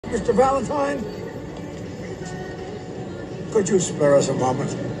Mr. Valentine, could you spare us a moment?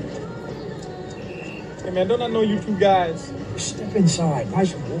 Hey, man, don't I know you two guys? Step inside.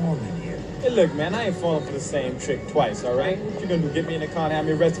 Nice and warm in here. Hey, look, man, I ain't falling for the same trick twice, all right? What you gonna do, get me in the car and have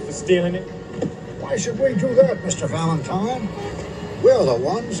me arrested for stealing it? Why should we do that, Mr. Valentine? We're the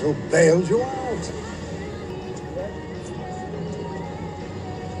ones who bailed you out.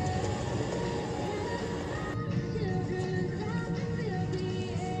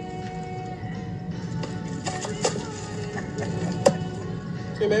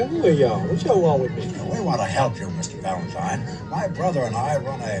 Hey, man, who are y'all? What y'all want with me? We want to help you, Mr. Valentine. My brother and I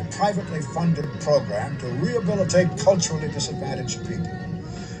run a privately funded program to rehabilitate culturally disadvantaged people.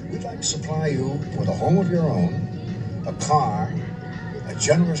 We'd like to supply you with a home of your own, a car, a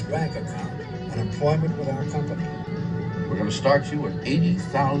generous bank account, and employment with our company. We're going to start you at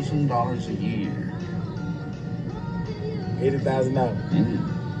 $80,000 a year.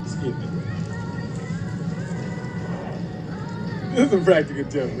 $80,000. Excuse me. This is a practical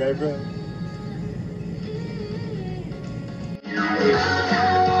joke, right, bro?